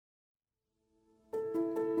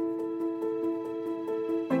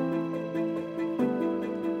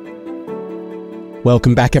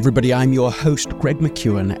Welcome back, everybody. I'm your host, Greg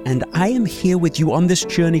McEwen, and I am here with you on this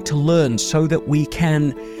journey to learn so that we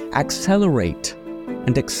can accelerate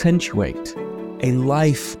and accentuate a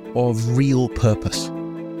life of real purpose.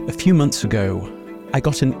 A few months ago, I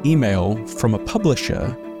got an email from a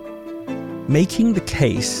publisher making the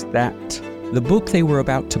case that the book they were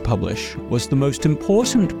about to publish was the most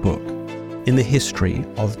important book in the history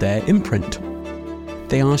of their imprint.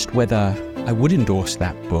 They asked whether I would endorse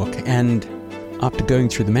that book, and after going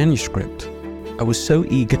through the manuscript, I was so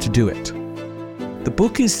eager to do it. The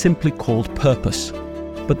book is simply called Purpose,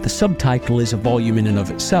 but the subtitle is a volume in and of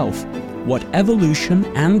itself. What evolution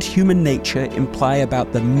and human nature imply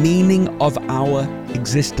about the meaning of our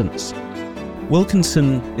existence.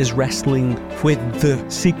 Wilkinson is wrestling with the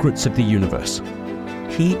secrets of the universe.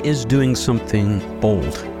 He is doing something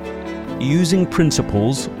bold, using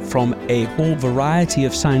principles from a whole variety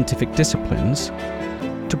of scientific disciplines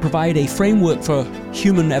to provide a framework for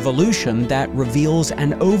human evolution that reveals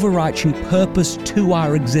an overarching purpose to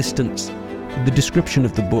our existence. The description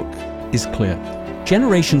of the book is clear.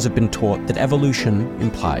 Generations have been taught that evolution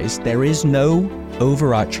implies there is no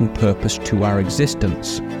overarching purpose to our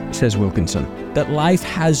existence, says Wilkinson, that life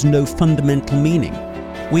has no fundamental meaning.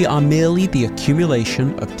 We are merely the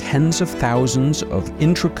accumulation of tens of thousands of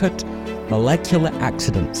intricate molecular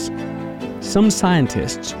accidents. Some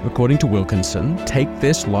scientists, according to Wilkinson, take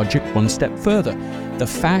this logic one step further. The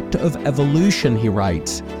fact of evolution, he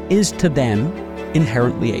writes, is to them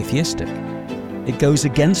inherently atheistic. It goes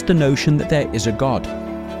against the notion that there is a God.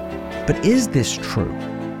 But is this true?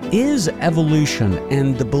 Is evolution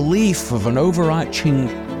and the belief of an overarching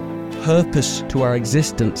purpose to our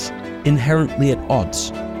existence inherently at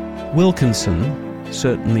odds? Wilkinson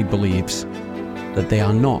certainly believes that they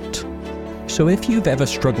are not. So if you've ever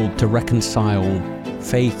struggled to reconcile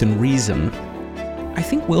faith and reason, I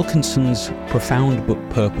think Wilkinson's profound book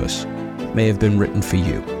Purpose may have been written for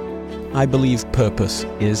you. I believe Purpose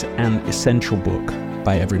is an essential book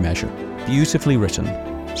by every measure. Beautifully written,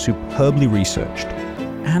 superbly researched,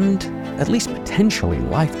 and at least potentially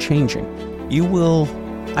life-changing. You will,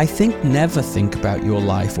 I think, never think about your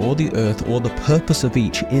life or the earth or the purpose of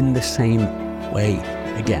each in the same way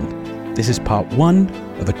again. This is part one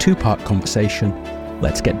of a two-part conversation.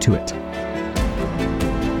 Let's get to it.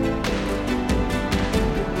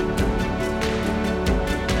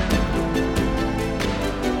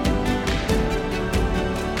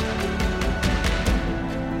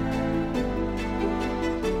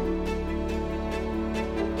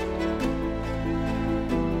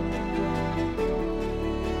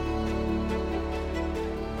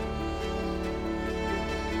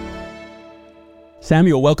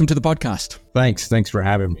 Samuel, welcome to the podcast. Thanks for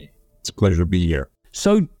having me. It's a pleasure to be here.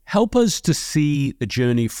 So help us to see the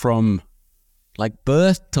journey from like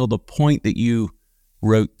birth till the point that you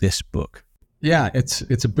wrote this book. Yeah,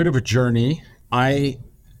 it's a bit of a journey.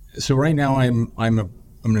 So right now I'm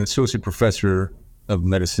an associate professor of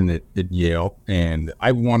medicine at Yale, and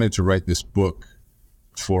I wanted to write this book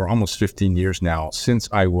for almost 15 years now, since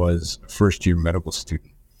I was a first-year medical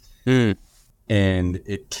student. And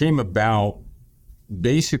it came about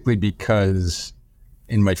basically because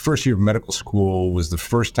in my first year of medical school was the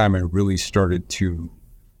first time I really started to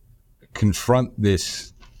confront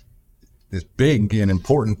this big and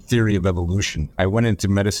important theory of evolution. I went into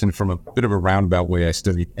medicine from a bit of a roundabout way. I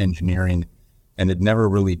studied engineering and had never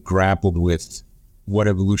really grappled with what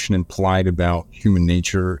evolution implied about human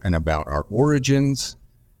nature and about our origins.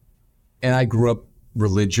 And I grew up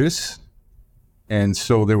religious. And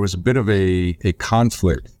so there was a bit of a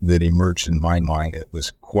conflict that emerged in my mind. It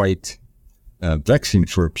was quite vexing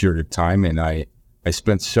for a period of time. And I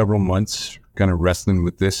spent several months kind of wrestling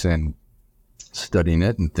with this and studying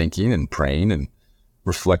it and thinking and praying and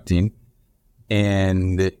reflecting.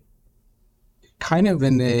 And kind of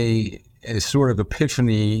in a sort of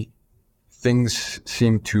epiphany, things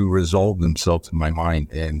seemed to resolve themselves in my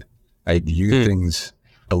mind. And I viewed things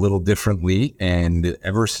a little differently. And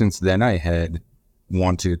ever since then, I had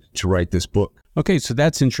wanted to write this book. Okay, so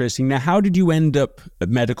that's interesting. Now, how did you end up at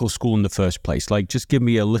medical school in the first place? Like, just give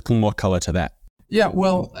me a little more color to that. Yeah,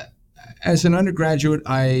 well, as an undergraduate,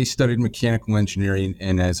 I studied mechanical engineering.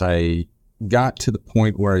 And as I got to the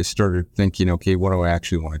point where I started thinking, okay, what do I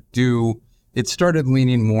actually want to do? It started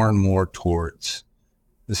leaning more and more towards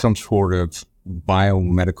some sort of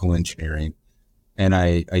biomedical engineering. And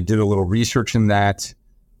I did a little research in that.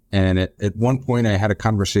 And at one point I had a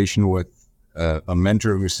conversation with a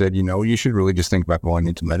mentor who said, you should really just think about going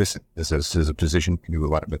into medicine. As a physician, you can do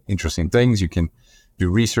a lot of interesting things. You can do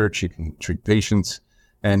research, you can treat patients.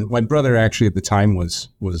 And my brother actually at the time was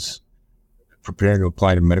preparing to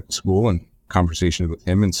apply to medical school and conversations with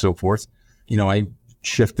him and so forth. I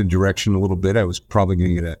shifted direction a little bit. I was probably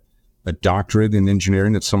going to get a doctorate in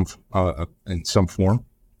engineering in some form,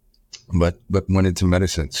 but went into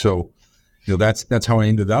medicine. So, that's how I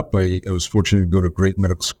ended up. I was fortunate to go to a great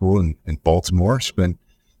medical school in Baltimore, spent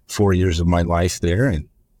 4 years of my life there and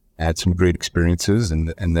had some great experiences.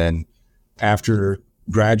 And then after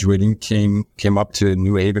graduating, came up to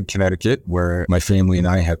New Haven, Connecticut, where my family and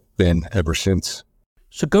I have been ever since.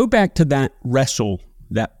 So go back to that wrestle,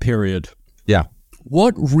 that period. Yeah.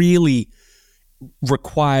 What really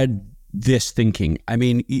required this thinking? I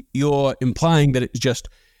mean, you're implying that it just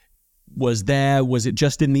was there. Was it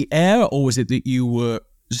just in the air, or was it that you were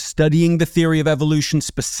studying the theory of evolution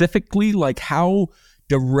specifically? Like, how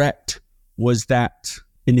direct was that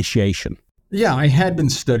initiation? Yeah, I had been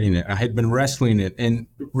studying it. I had been wrestling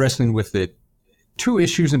with it. Two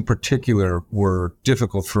issues in particular were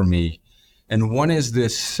difficult for me. And one is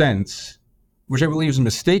this sense, which I believe is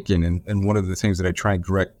mistaken, and one of the things that I try and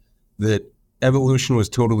correct, that evolution was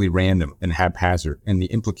totally random and haphazard, and the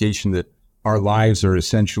implication that our lives are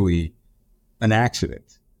essentially an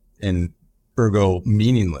accident and ergo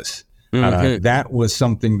meaninless. Mm-hmm. That was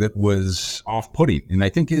something that was off-putting, and I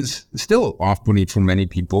think is still off-putting for many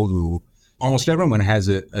people who, almost everyone has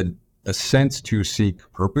a sense to seek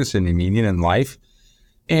purpose and a meaning in life.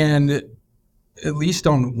 And at least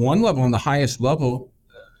on one level, on the highest level,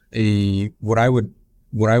 what I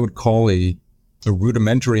would call a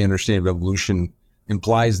rudimentary understanding of evolution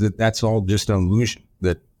implies that that's all just an illusion,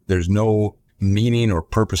 that there's no meaning or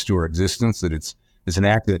purpose to our existence, that it's an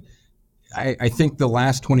act that I think the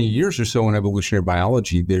last 20 years or so in evolutionary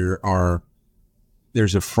biology,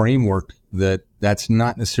 there's a framework that's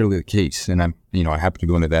not necessarily the case. And I'm happy to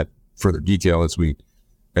go into that further detail as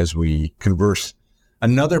we converse.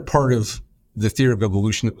 Another part of the theory of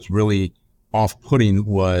evolution that was really off-putting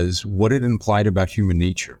was what it implied about human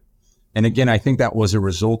nature. And again, I think that was a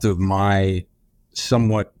result of my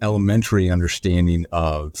somewhat elementary understanding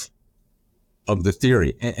of the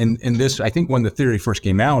theory. And this, I think when the theory first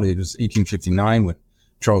came out, it was 1859 when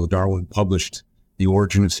Charles Darwin published The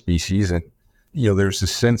Origin of Species. And, there's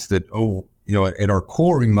this sense that, at our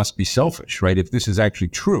core, we must be selfish, right? If this is actually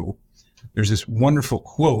true, there's this wonderful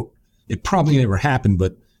quote. It probably never happened,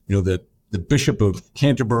 but, the Bishop of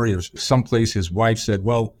Canterbury or someplace, his wife said,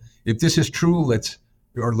 well, if this is true, let's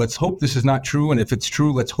hope this is not true. And if it's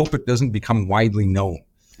true, let's hope it doesn't become widely known.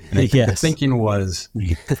 And I think the thinking was,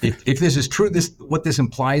 if this is true, what this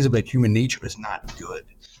implies about human nature is not good.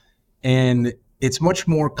 And it's much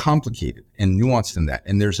more complicated and nuanced than that.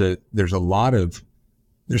 And there's a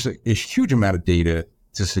huge amount of data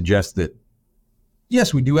to suggest that,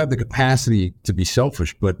 yes, we do have the capacity to be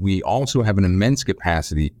selfish, but we also have an immense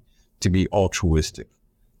capacity to be altruistic.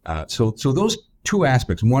 So those two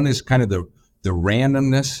aspects, one is kind of the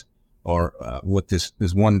randomness, or what this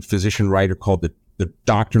one physician writer called the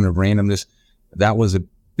doctrine of randomness. That was a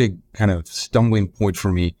big kind of stumbling point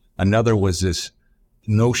for me. Another was this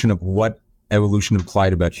notion of what evolution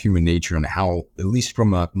implied about human nature and how, at least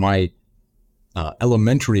from my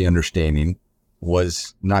elementary understanding,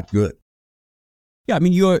 was not good. Yeah, I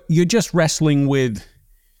mean, you're just wrestling with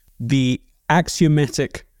the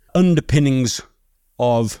axiomatic underpinnings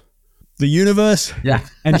of the universe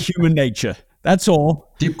and human nature. That's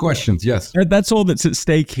all. Deep questions, yes. That's all that's at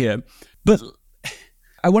stake here. But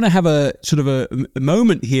I want to have a sort of a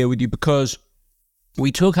moment here with you, because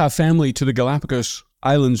we took our family to the Galapagos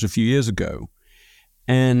Islands a few years ago.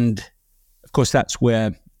 And of course, that's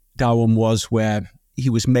where Darwin was, where he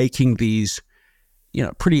was making these,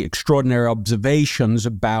 pretty extraordinary observations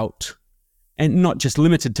about, and not just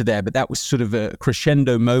limited to there, but that was sort of a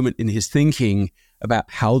crescendo moment in his thinking about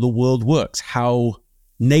how the world works, how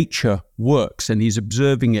nature works, and he's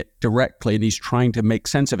observing it directly and he's trying to make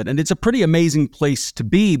sense of it. And it's a pretty amazing place to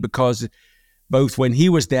be, because both when he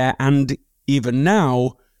was there and even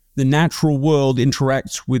now, the natural world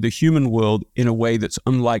interacts with the human world in a way that's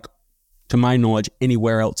unlike, to my knowledge,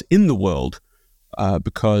 anywhere else in the world,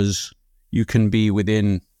 because you can be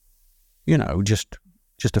within,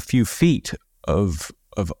 just a few feet of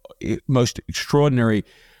most extraordinary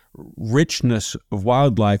richness of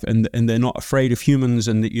wildlife, and they're not afraid of humans,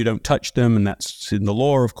 and that you don't touch them, and that's in the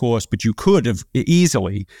law, of course, but you could have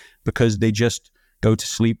easily, because they just go to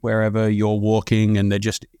sleep wherever you're walking, and they're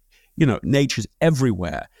just, nature's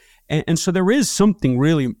everywhere. And so there is something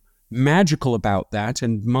really magical about that,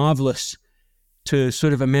 and marvelous to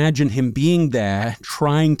sort of imagine him being there,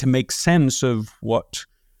 trying to make sense of what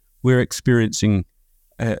we're experiencing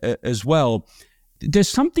as well. There's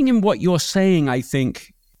something in what you're saying, I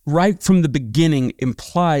think, right from the beginning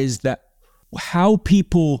implies that how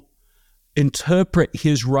people interpret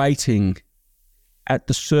his writing at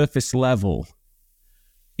the surface level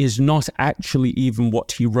is not actually even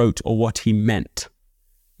what he wrote or what he meant.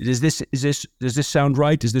 Does this sound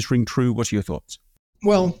right? Does this ring true? What are your thoughts?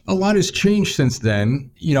 Well, a lot has changed since then.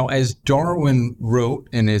 As Darwin wrote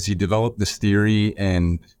and as he developed this theory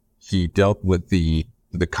and he dealt with the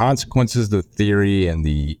consequences of the theory and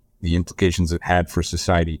the implications it had for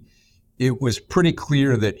society, it was pretty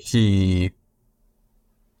clear that he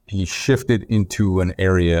shifted into an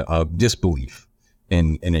area of disbelief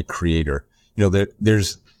in a creator.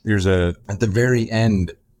 There's at the very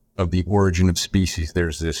end of The Origin of Species,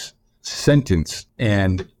 there's this sentence,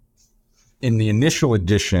 and in the initial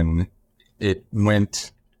edition, it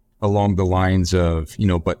went along the lines of,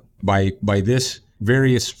 but by this,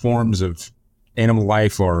 various forms of animal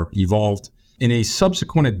life are evolved. In a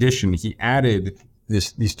subsequent edition, he added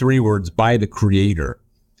these three words, by the creator.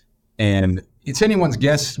 And it's anyone's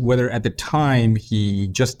guess whether at the time he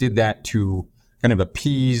just did that to kind of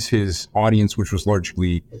appease his audience, which was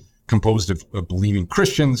largely composed of believing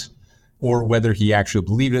Christians, or whether he actually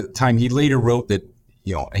believed it at the time. He later wrote that,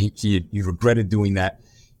 he regretted doing that.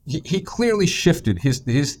 He clearly shifted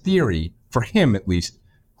his theory, for him at least,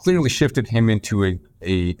 clearly shifted him into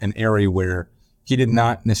an area where he did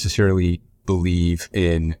not necessarily believe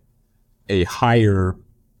in a higher,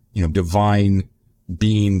 divine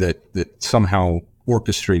being that somehow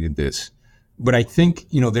orchestrated this. But I think,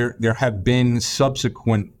 there have been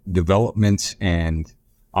subsequent developments and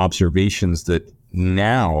observations that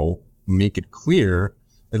now make it clear,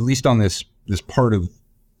 at least on this part of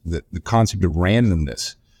the concept of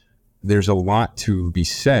randomness, there's a lot to be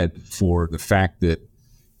said for the fact that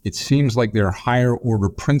it seems like there are higher order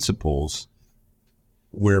principles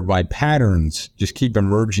whereby patterns just keep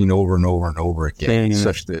emerging over and over and over again,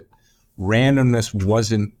 such that randomness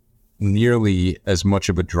wasn't nearly as much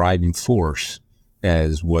of a driving force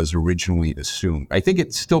as was originally assumed. I think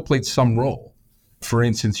it still played some role. For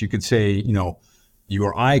instance, you could say,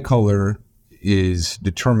 your eye color is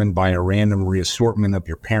determined by a random reassortment of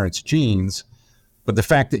your parents' genes, but the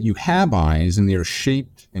fact that you have eyes and they're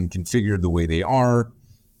shaped and configured the way they are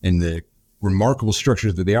and the remarkable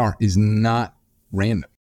structures that they are is not random.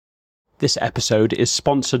 This episode is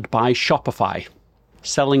sponsored by Shopify.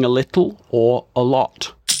 Selling a little or a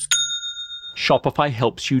lot. Shopify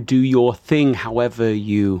helps you do your thing however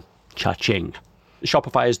you cha-ching.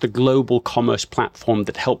 Shopify is the global commerce platform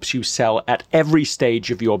that helps you sell at every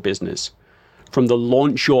stage of your business. From the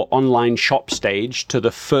launch your online shop stage to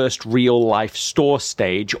the first real life store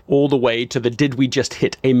stage, all the way to the did we just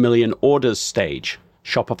hit 1 million orders stage.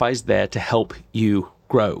 Shopify's there to help you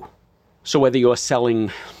grow. So whether you're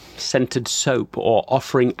selling scented soap or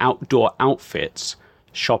offering outdoor outfits,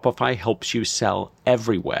 Shopify helps you sell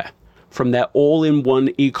everywhere. From their all-in-one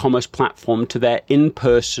e-commerce platform to their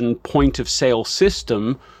in-person point-of-sale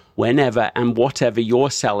system, whenever and whatever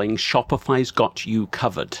you're selling, Shopify's got you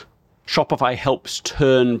covered. Shopify helps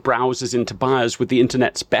turn browsers into buyers with the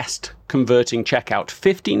internet's best converting checkout,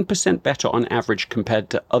 15% better on average compared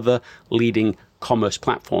to other leading commerce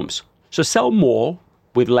platforms. So sell more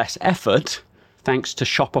with less effort thanks to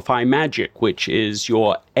Shopify Magic, which is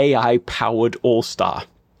your AI-powered all-star.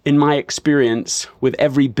 In my experience with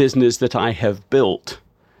every business that I have built,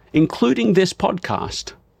 including this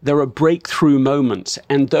podcast, there are breakthrough moments,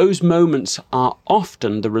 and those moments are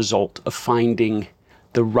often the result of finding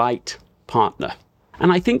the right partner.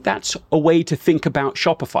 And I think that's a way to think about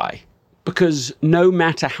Shopify, because no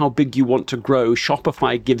matter how big you want to grow,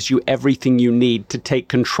 Shopify gives you everything you need to take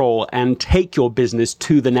control and take your business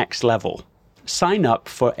to the next level. Sign up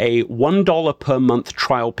for a $1 per month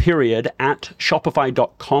trial period at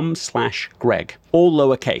shopify.com/Greg, all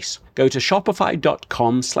lowercase. Go to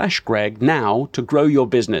shopify.com/Greg now to grow your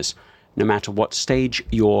business, no matter what stage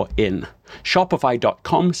you're in.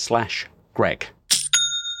 Shopify.com/Greg.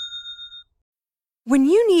 When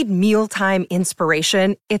you need mealtime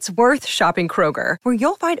inspiration, it's worth shopping Kroger, where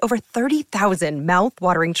you'll find over 30,000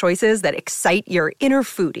 mouth-watering choices that excite your inner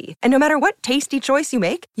foodie. And no matter what tasty choice you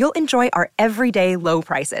make, you'll enjoy our everyday low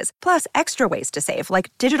prices, plus extra ways to save,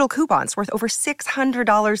 like digital coupons worth over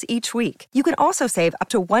 $600 each week. You can also save up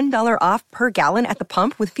to $1 off per gallon at the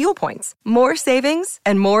pump with fuel points. More savings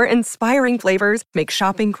and more inspiring flavors make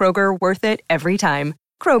shopping Kroger worth it every time.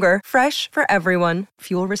 Kroger, fresh for everyone.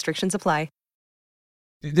 Fuel restrictions apply.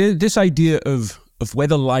 This idea of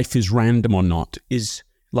whether life is random or not is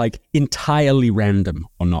like entirely random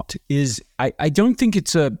or not is, I don't think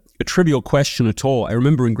it's a trivial question at all. I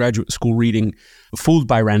remember in graduate school reading Fooled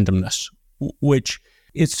by Randomness, which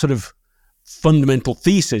its sort of fundamental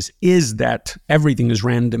thesis is that everything is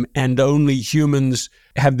random and only humans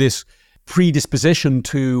have this predisposition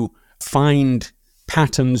to find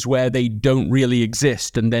patterns where they don't really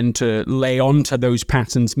exist and then to lay onto those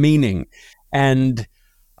patterns meaning. And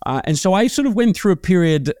so I sort of went through a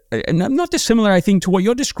period, and not dissimilar, I think, to what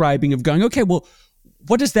you're describing, of going, okay, well,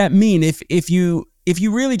 what does that mean if you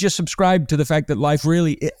really just subscribe to the fact that life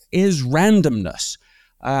really is randomness?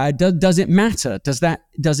 Does it matter?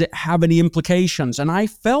 Does it have any implications? And I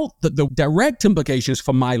felt that the direct implications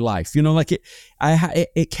for my life, like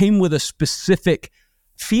it came with a specific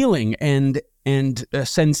feeling and a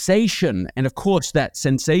sensation, and of course that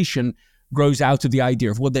sensation grows out of the idea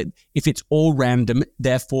of, well, that if it's all random,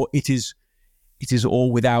 therefore it is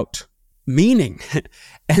all without meaning.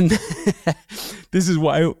 And this is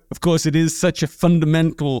why, of course, it is such a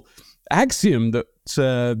fundamental axiom that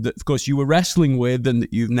of course you were wrestling with, and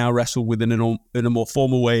that you've now wrestled with in a more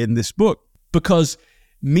formal way in this book, because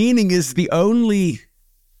meaning is the only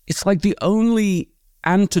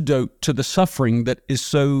antidote to the suffering that is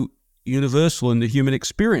so universal in the human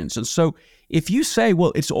experience. And so if you say,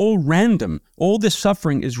 well, it's all random, all this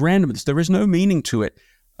suffering is random, there is no meaning to it,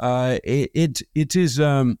 it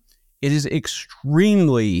is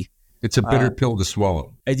extremely... It's a bitter pill to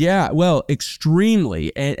swallow. Yeah, well,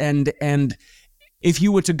 extremely. And if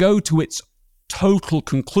you were to go to its total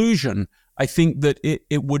conclusion, I think that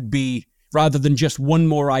it would be, rather than just one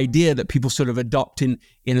more idea that people sort of adopt in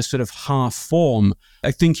a sort of half form,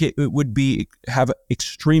 I think it would have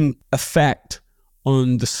extreme effect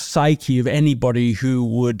on the psyche of anybody who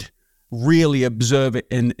would really observe it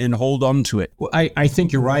and hold on to it. Well, I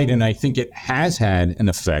think you're right, and I think it has had an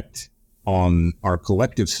effect on our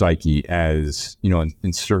collective psyche, as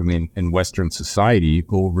and certainly in Western society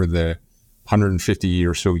over the 150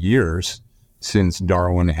 or so years since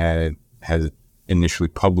Darwin had initially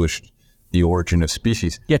published The Origin of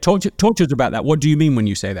Species. Yeah, talk to us about that. What do you mean when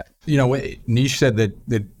you say that? Nietzsche said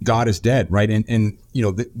that God is dead, right? And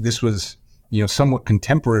this was somewhat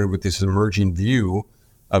contemporary with this emerging view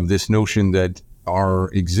of this notion that our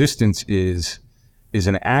existence is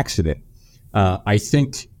an accident. I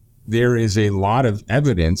think there is a lot of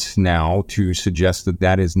evidence now to suggest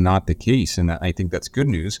that is not the case, and I think that's good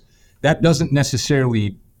news. That doesn't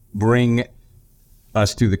necessarily bring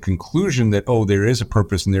us to the conclusion that, there is a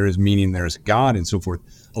purpose and there is meaning, there is a God and so forth.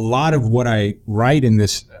 A lot of what I write in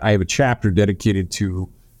this, I have a chapter dedicated to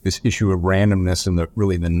this issue of randomness and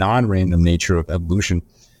the non-random nature of evolution.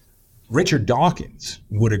 Richard Dawkins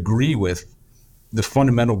would agree with the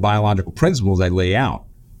fundamental biological principles I lay out.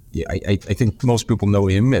 Yeah, I think most people know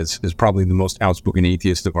him as probably the most outspoken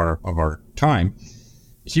atheist of our time.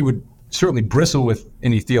 He would certainly bristle with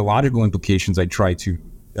any theological implications I try to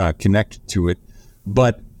connect to it.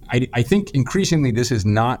 But I think increasingly this is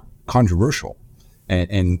not controversial.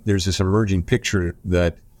 And there's this emerging picture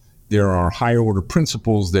that there are higher order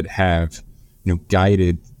principles that have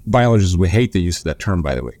guided. Biologists would hate the use of that term,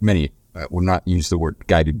 by the way. Many will not use the word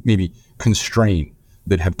guided, maybe constrained,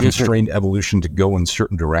 that have constrained evolution to go in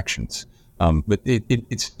certain directions. But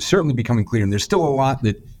it's certainly becoming clear, and there's still a lot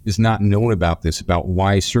that is not known about this, about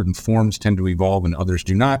why certain forms tend to evolve and others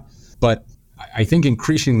do not. But I think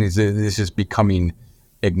increasingly this is becoming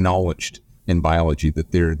acknowledged in biology,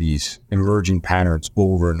 that there are these emerging patterns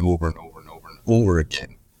over and over and over and over and over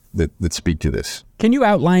again that speak to this. Can you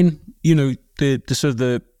outline, the sort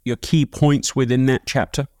of your key points within that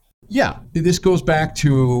chapter? Yeah, this goes back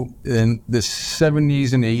to in the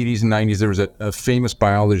 70s and 80s and 90s. There was a famous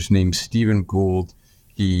biologist named Stephen Gould.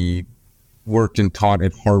 He worked and taught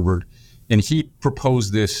at Harvard, and he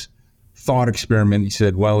proposed this thought experiment. He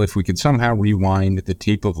said, well, if we could somehow rewind the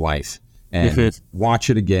tape of life and watch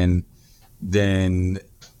it again, then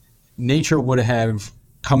nature would have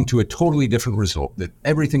come to a totally different result, that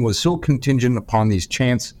everything was so contingent upon these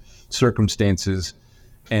chance circumstances.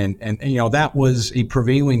 And that was a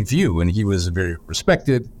prevailing view, and he was very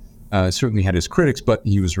respected, certainly had his critics, but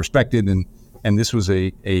he was respected, and this was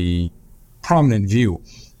a prominent view.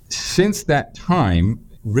 Since that time,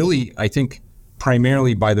 really, I think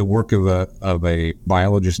primarily by the work of a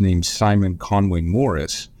biologist named Simon Conway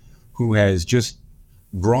Morris, who has just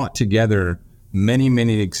brought together many,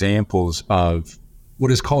 many examples of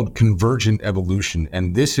what is called convergent evolution.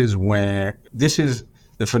 And this is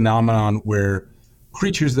the phenomenon where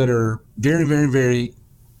creatures that are very, very, very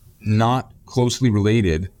not closely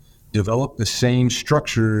related develop the same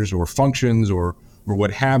structures or functions or what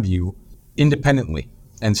have you independently.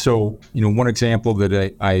 And so, one example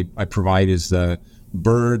that I provide is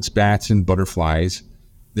birds, bats, and butterflies.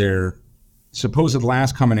 Their supposed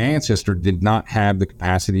last common ancestor did not have the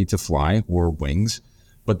capacity to fly or wings,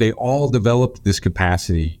 but they all developed this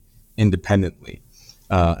capacity independently.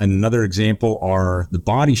 Another example are the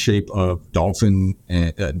body shape of dolphin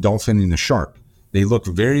and a shark. They look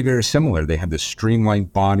very, very similar. They have this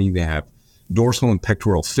streamlined body. They have dorsal and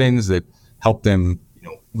pectoral fins that help them,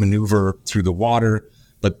 maneuver through the water.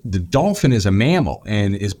 But the dolphin is a mammal,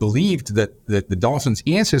 and is believed that the dolphin's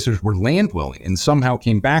ancestors were land-dwelling and somehow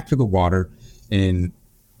came back to the water and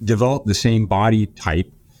developed the same body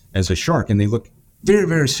type as a shark. And they look very,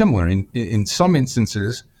 very similar. In some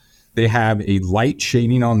instances, they have a light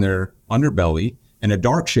shading on their underbelly and a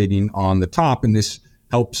dark shading on the top, and this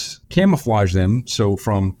helps camouflage them. So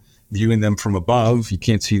from viewing them from above, you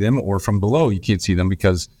can't see them, or from below, you can't see them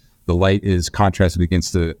because the light is contrasted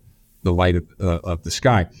against the light of the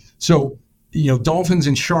sky. So, dolphins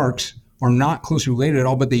and sharks are not closely related at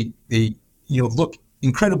all, but they look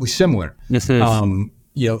incredibly similar.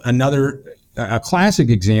 Another classic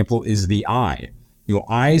example is the eye.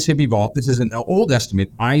 Eyes have evolved. This is an old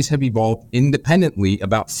estimate. Eyes have evolved independently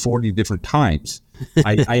about 40 different times.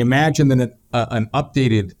 I imagine that an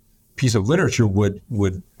updated piece of literature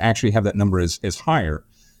would actually have that number as higher.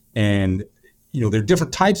 And there are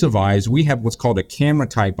different types of eyes. We have what's called a camera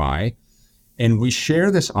type eye, and we share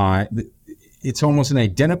this eye. It's almost an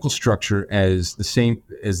identical structure as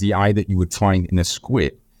the eye that you would find in a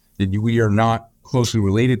squid. We are not closely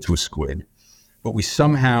related to a squid, but we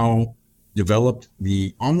somehow developed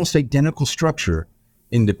the almost identical structure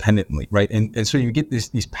independently, right? And so you get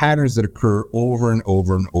these patterns that occur over and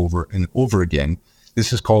over and over and over again.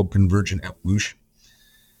 This is called convergent evolution.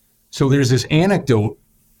 So there's this anecdote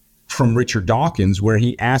from Richard Dawkins where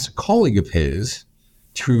he asked a colleague of his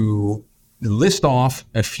to list off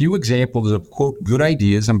a few examples of, quote, good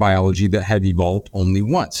ideas in biology that had evolved only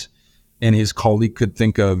once. And his colleague could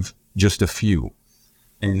think of just a few.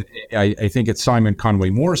 And I think it's Simon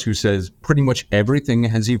Conway Morris who says pretty much everything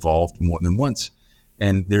has evolved more than once.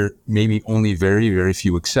 And there may be only very, very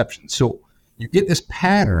few exceptions. So you get this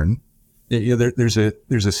pattern. There's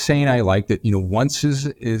a saying I like that, once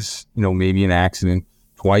is maybe an accident,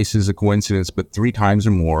 twice is a coincidence, but 3 times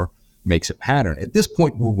or more makes a pattern. At this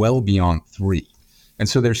point, we're well beyond 3. And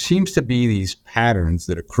so there seems to be these patterns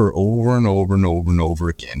that occur over and over and over and over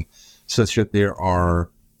again, such that there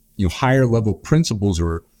are higher level principles,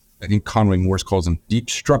 or I think Conway Morris calls them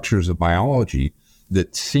deep structures of biology,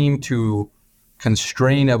 that seem to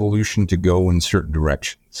constrain evolution to go in certain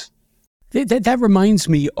directions. That reminds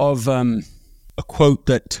me of a quote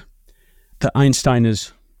that Einstein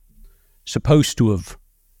is supposed to have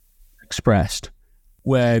expressed,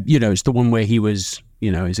 where, it's the one where he was,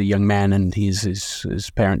 as a young man, and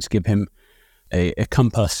his parents give him a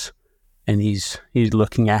compass, and he's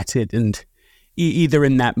looking at it, and either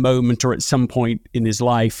in that moment or at some point in his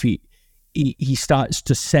life, he starts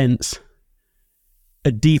to sense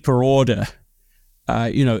a deeper order,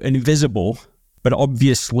 invisible, but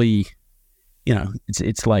obviously,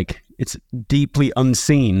 it's like it's deeply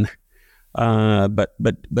unseen, but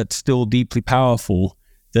still deeply powerful,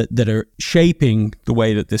 that are shaping the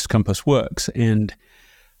way that this compass works, and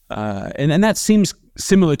that seems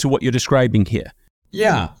similar to what you're describing here.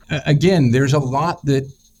 Yeah, again, there's a lot that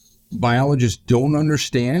biologists don't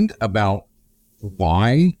understand about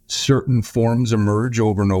why certain forms emerge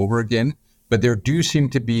over and over again, but there do seem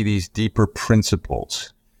to be these deeper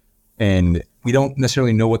principles, and we don't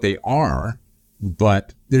necessarily know what they are,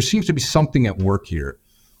 but there seems to be something at work here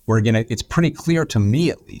where, again, it's pretty clear to me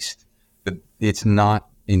at least that it's not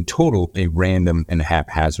in total a random and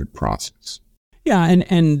haphazard process. Yeah,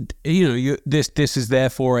 and this is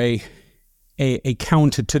therefore a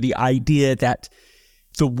counter to the idea that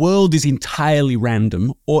the world is entirely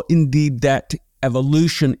random, or indeed that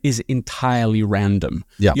evolution is entirely random.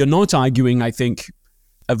 Yeah. You're not arguing, I think,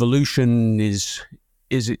 evolution is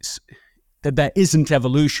that there isn't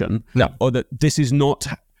evolution, no, or that this is not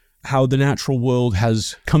how the natural world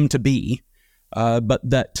has come to be, but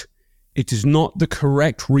that it is not the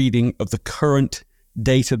correct reading of the current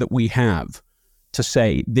data that we have to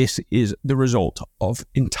say this is the result of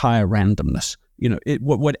entire randomness.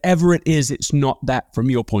 Whatever it is, it's not that from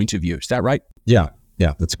your point of view. Is that right? Yeah,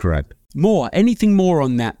 that's correct. Anything more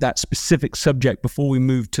on that specific subject before we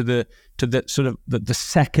move to the sort of the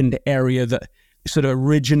second area that sort of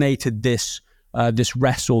originated this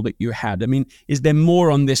wrestle that you had? I mean, is there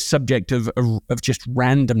more on this subject of just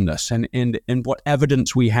randomness and what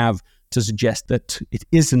evidence we have to suggest that it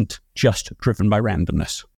isn't just driven by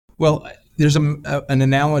randomness? Well, there's an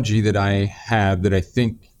analogy that I have that I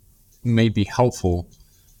think may be helpful.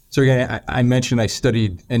 So again, I mentioned I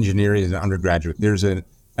studied engineering as an undergraduate. There's a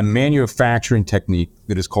manufacturing technique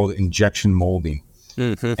that is called injection molding.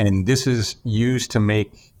 Mm-hmm. And this is used to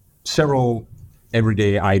make several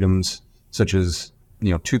everyday items such as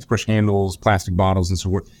toothbrush handles, plastic bottles, and so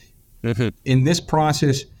forth. Mm-hmm. In this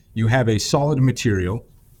process, you have a solid material.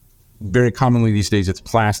 Very commonly these days, it's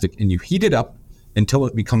plastic, and you heat it up until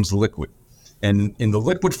it becomes liquid. And in the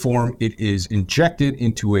liquid form, it is injected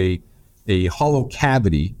into a hollow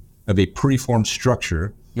cavity of a preformed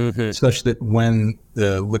structure, such that when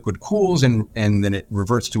the liquid cools and then it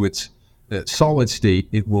reverts to its solid state,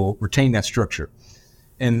 it will retain that structure.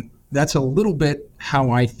 And that's a little bit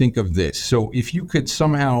how I think of this. So if you could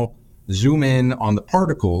somehow zoom in on the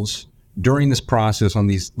particles during this process, on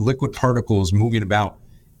these liquid particles moving about,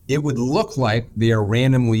 it would look like they are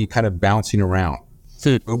randomly kind of bouncing around.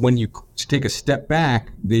 But when you take a step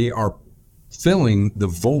back, they are filling the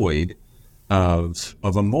void of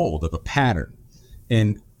a mold, of a pattern.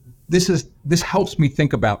 And this helps me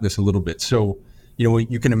think about this a little bit. So,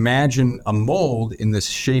 you can imagine a mold in the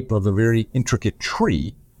shape of a very intricate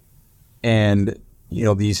tree. And,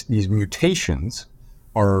 these mutations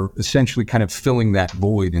are essentially kind of filling that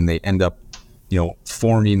void, and they end up,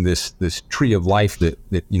 forming this tree of life that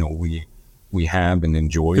we have and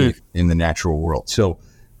enjoy in the natural world. So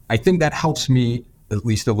I think that helps me at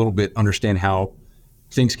least a little bit understand how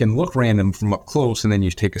things can look random from up close, and then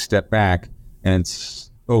you take a step back and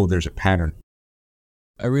it's, there's a pattern.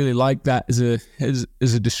 I really like that as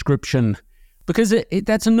a description, because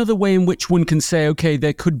that's another way in which one can say, okay,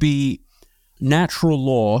 there could be natural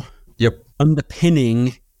law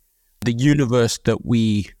underpinning the universe that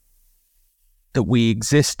we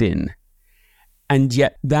exist in, and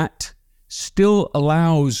yet that still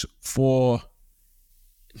allows for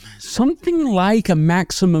something like a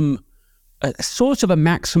sort of a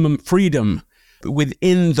maximum freedom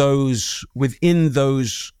within those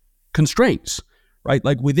constraints, right?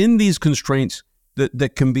 Like within these constraints,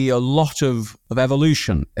 that can be a lot of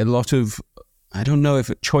evolution, a lot of, I don't know if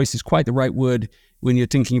choice is quite the right word when you're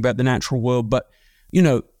thinking about the natural world, but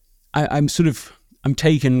I'm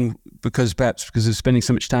taken because of spending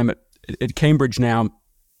so much time at Cambridge now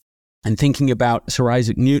and thinking about Sir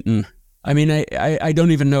Isaac Newton. I mean, I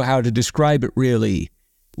don't even know how to describe it really.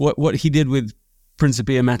 What he did with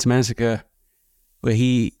Principia Mathematica, where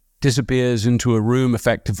he disappears into a room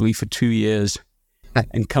effectively for 2 years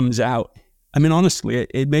and comes out. I mean, honestly,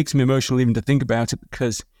 it makes me emotional even to think about it,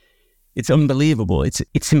 because it's unbelievable.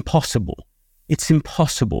 It's impossible. It's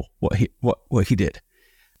impossible what he did.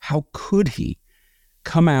 How could he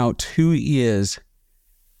come out 2 years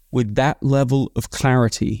with that level of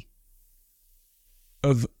clarity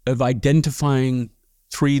of identifying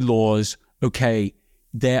three laws? Okay,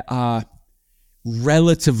 there are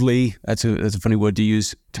relatively, that's a funny word to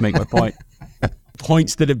use to make my point,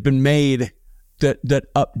 points that have been made that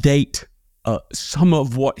update some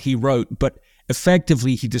of what he wrote, but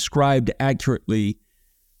effectively he described accurately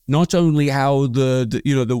not only how the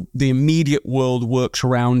immediate world works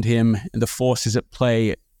around him and the forces at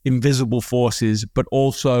play, invisible forces, but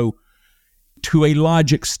also to a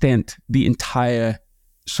large extent the entire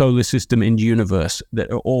solar system and universe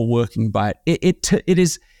that are all working by it.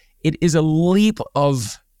 It is a leap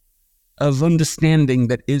of understanding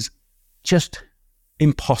that is just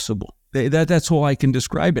impossible. That's all I can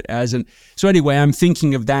describe it as. And so anyway, I'm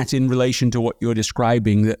thinking of that in relation to what you're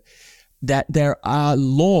describing, that there are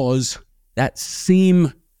laws that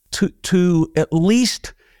seem to at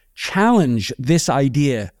least challenge this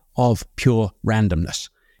idea of pure randomness.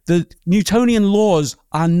 The Newtonian laws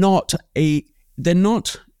are they're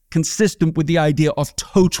not consistent with the idea of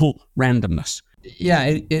total randomness. Yeah,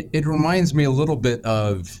 it reminds me a little bit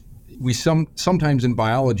of, sometimes in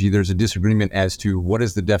biology there's a disagreement as to what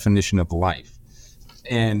is the definition of life.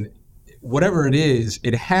 And whatever it is,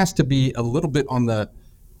 it has to be a little bit on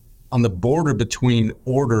the border between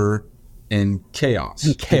order and chaos.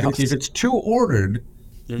 If it's too ordered,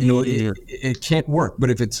 it can't work. But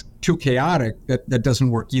if it's too chaotic, that doesn't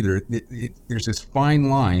work either. There's this fine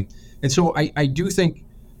line. And so I do think,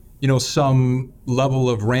 some level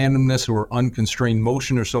of randomness or unconstrained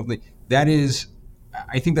motion or something,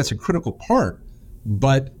 I think that's a critical part.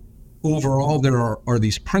 But overall, there are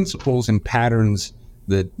these principles and patterns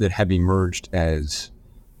that have emerged as,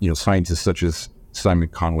 scientists such as Simon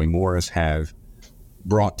Conway Morris have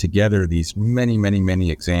brought together these many, many,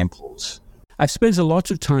 many examples. I've spent a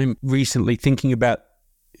lot of time recently thinking about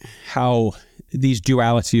how these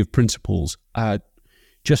duality of principles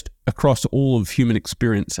just across all of human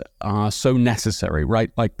experience are so necessary,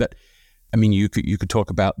 right? Like that. I mean, you could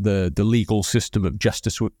talk about the legal system of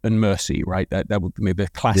justice and mercy, right? That would be maybe a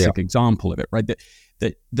classic example of it, right?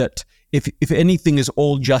 That if anything is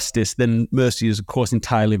all justice, then mercy is of course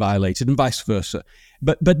entirely violated, and vice versa.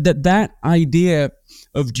 But that idea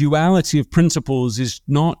of duality of principles is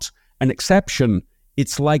not an exception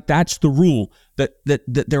it's like that's the rule, that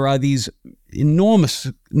there are these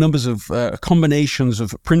enormous numbers of combinations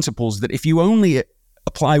of principles that if you only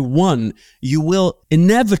apply one, you will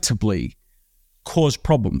inevitably cause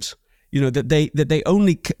problems. That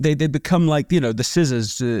they become like, the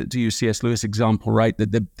scissors, to use C.S. Lewis example, right?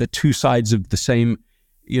 The two sides of the same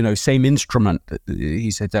instrument.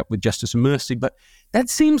 He said that with justice and mercy, but that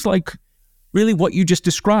seems like really what you just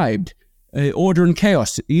described. Order and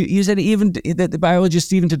chaos. You said even that the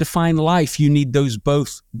biologist, even to define life, you need those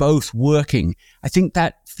both working. I think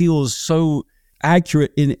that feels so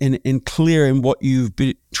accurate and clear in what you've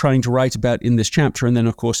been trying to write about in this chapter, and then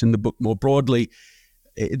of course in the book more broadly.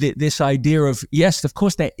 This idea of, yes, of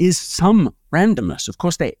course there is some randomness. Of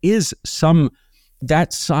course there is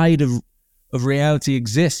that side of reality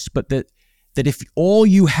exists, but that if all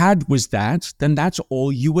you had was that, then that's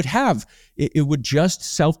all you would have. It would just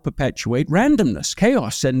self-perpetuate randomness,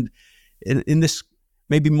 chaos, and in this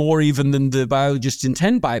maybe more even than the biologists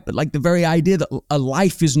intend by it, but like the very idea that a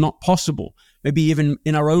life is not possible. Maybe even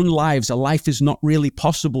in our own lives, a life is not really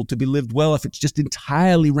possible to be lived well if it's just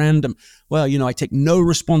entirely random. Well, I take no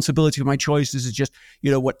responsibility for my choices. It's just,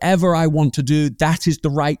 whatever I want to do, that is the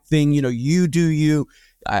right thing. You do you.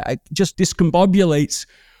 I just discombobulates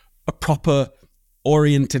a proper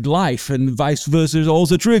oriented life, and vice versa is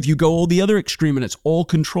also true. If you go all the other extreme and it's all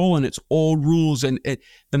control and it's all rules, and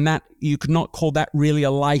then that you could not call that really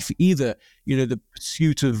a life either. The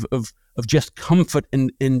pursuit of just comfort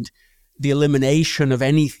and the elimination of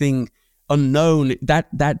anything unknown,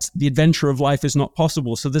 that's the adventure of life is not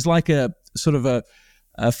possible. So there's like a sort of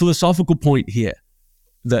a philosophical point here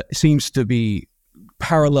that seems to be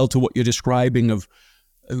parallel to what you're describing of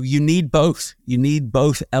you need both. You need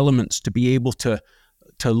both elements to be able to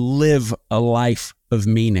live a life of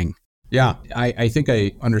meaning. Yeah, I think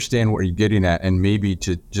I understand what you're getting at, and maybe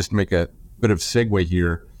to just make a bit of segue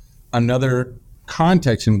here, another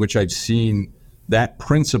context in which I've seen that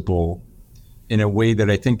principle in a way that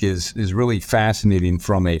I think is really fascinating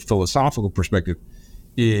from a philosophical perspective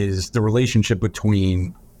is the relationship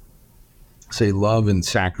between, say, love and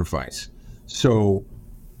sacrifice. So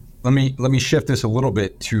let me shift this a little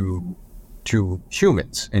bit to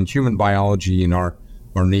humans and human biology and our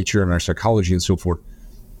nature and our psychology and so forth.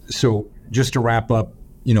 So just to wrap up,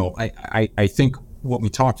 I think what we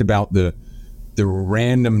talked about, the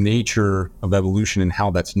random nature of evolution and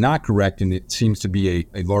how that's not correct, and it seems to be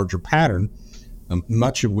a larger pattern,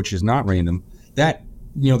 much of which is not random, that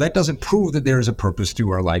doesn't prove that there is a purpose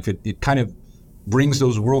to our life. It kind of brings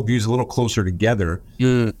those worldviews a little closer together.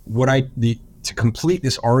 To complete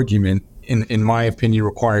this argument, in my opinion,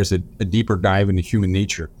 requires a deeper dive into human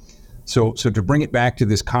nature. So to bring it back to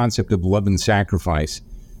this concept of love and sacrifice,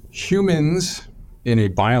 humans, in a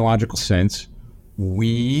biological sense,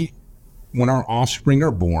 when our offspring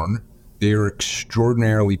are born, they are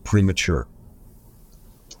extraordinarily premature.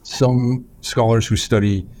 Some scholars who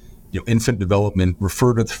study infant development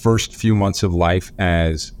refer to the first few months of life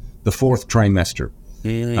as the fourth trimester.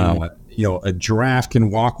 A giraffe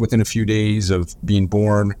can walk within a few days of being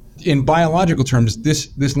born. In biological terms,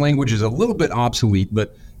 this language is a little bit obsolete,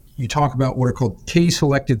 but you talk about what are called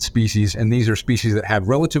K-selected species, and these are species that have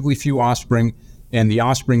relatively few offspring, and the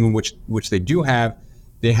offspring in which they do have,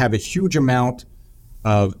 they have a huge amount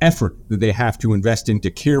of effort that they have to invest in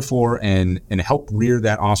to care for and help rear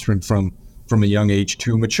that offspring from a young age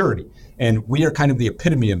to maturity. And we are kind of the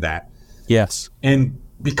epitome of that. Yes. And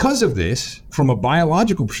because of this, from a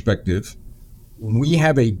biological perspective, we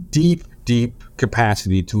have a deep, deep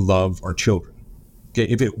capacity to love our children. Okay,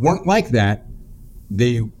 if it weren't like that,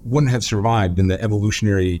 they wouldn't have survived in the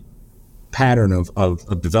evolutionary pattern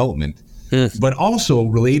of development. But also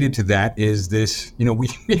related to that is this,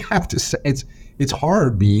 we have to say, it's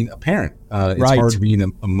hard being a parent. It's right. hard being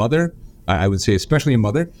a mother, I would say especially a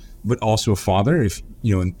mother, but also a father. If,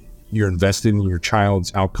 you're invested in your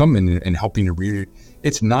child's outcome and helping to rear,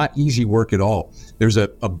 it's not easy work at all. There's a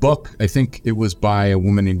book, I think it was by a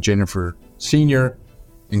woman named Jennifer Senior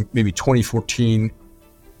in maybe 2014.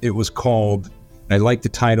 It was called, and I like the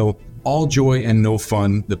title, All Joy and No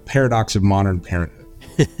Fun, The Paradox of Modern Parenthood.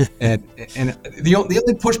 and the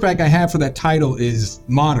only pushback I have for that title is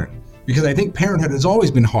modern, because I think parenthood has always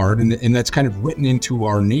been hard, and that's kind of written into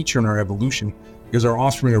our nature and our evolution, because our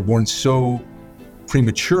offspring are born so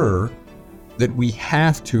premature that we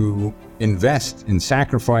have to invest and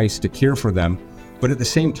sacrifice to care for them. But at the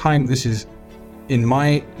same time, this is, in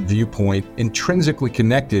my viewpoint, intrinsically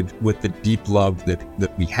connected with the deep love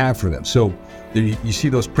that we have for them. So you see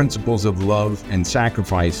those principles of love and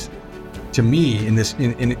sacrifice, to me, in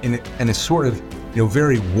a sort of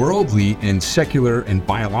very worldly and secular and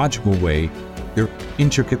biological way, They're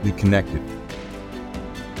intricately connected.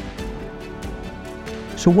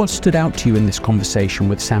 So what stood out to you in this conversation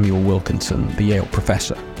with Samuel Wilkinson, the Yale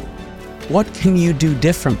professor? What can you do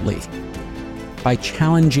differently by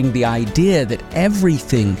challenging the idea that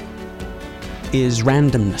everything is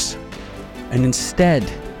randomness, and instead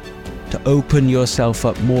to open yourself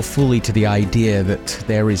up more fully to the idea that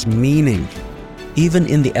there is meaning, even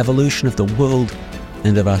in the evolution of the world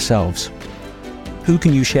and of ourselves? Who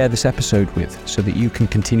can you share this episode with so that you can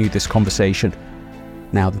continue this conversation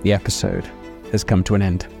now that the episode has come to an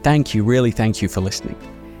end? Thank you, really thank you for listening.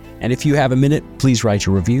 And if you have a minute, please write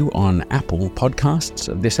a review on Apple Podcasts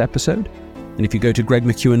of this episode. And if you go to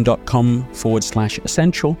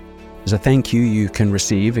gregmckeown.com/essential, as a thank you, you can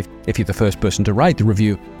receive, if you're the first person to write the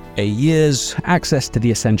review, a year's access to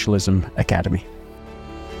the Essentialism Academy.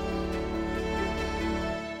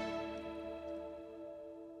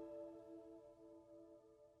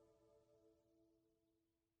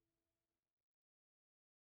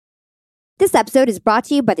 This episode is brought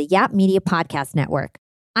to you by the Yap Media Podcast Network.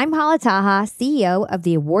 I'm Hala Taha, CEO of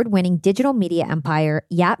the award-winning digital media empire,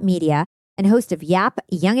 Yap Media, and host of Yap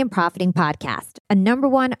Young and Profiting Podcast, a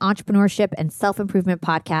 #1 entrepreneurship and self-improvement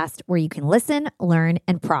podcast where you can listen, learn,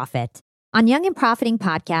 and profit. On Young and Profiting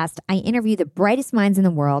Podcast, I interview the brightest minds in the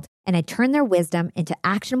world, and I turn their wisdom into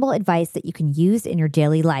actionable advice that you can use in your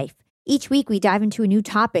daily life. Each week, we dive into a new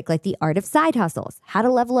topic like the art of side hustles, how to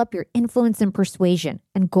level up your influence and persuasion,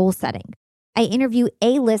 and goal setting. I interview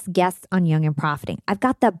A-list guests on Young and Profiting. I've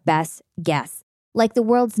got the best guests, like the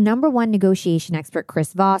world's #1 negotiation expert,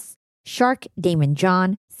 Chris Voss, Shark Damon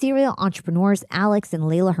John, serial entrepreneurs Alex and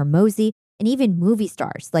Layla Hermosi, and even movie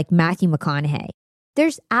stars like Matthew McConaughey.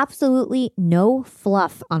 There's absolutely no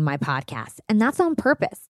fluff on my podcast, and that's on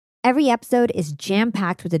purpose. Every episode is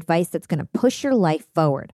jam-packed with advice that's going to push your life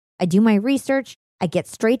forward. I do my research, I get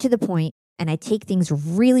straight to the point, and I take things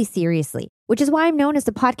really seriously, which is why I'm known as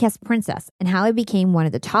the podcast princess and how I became one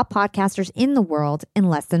of the top podcasters in the world in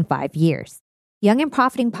less than 5 years. Young and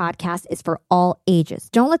Profiting Podcast is for all ages.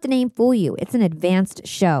 Don't let the name fool you. It's an advanced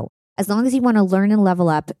show. As long as you want to learn and level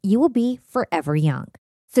up, you will be forever young.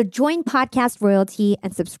 So join podcast royalty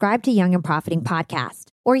and subscribe to Young and Profiting Podcast,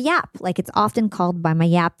 or YAP, like it's often called by my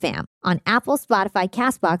YAP fam, on Apple, Spotify,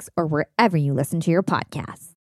 CastBox, or wherever you listen to your podcasts.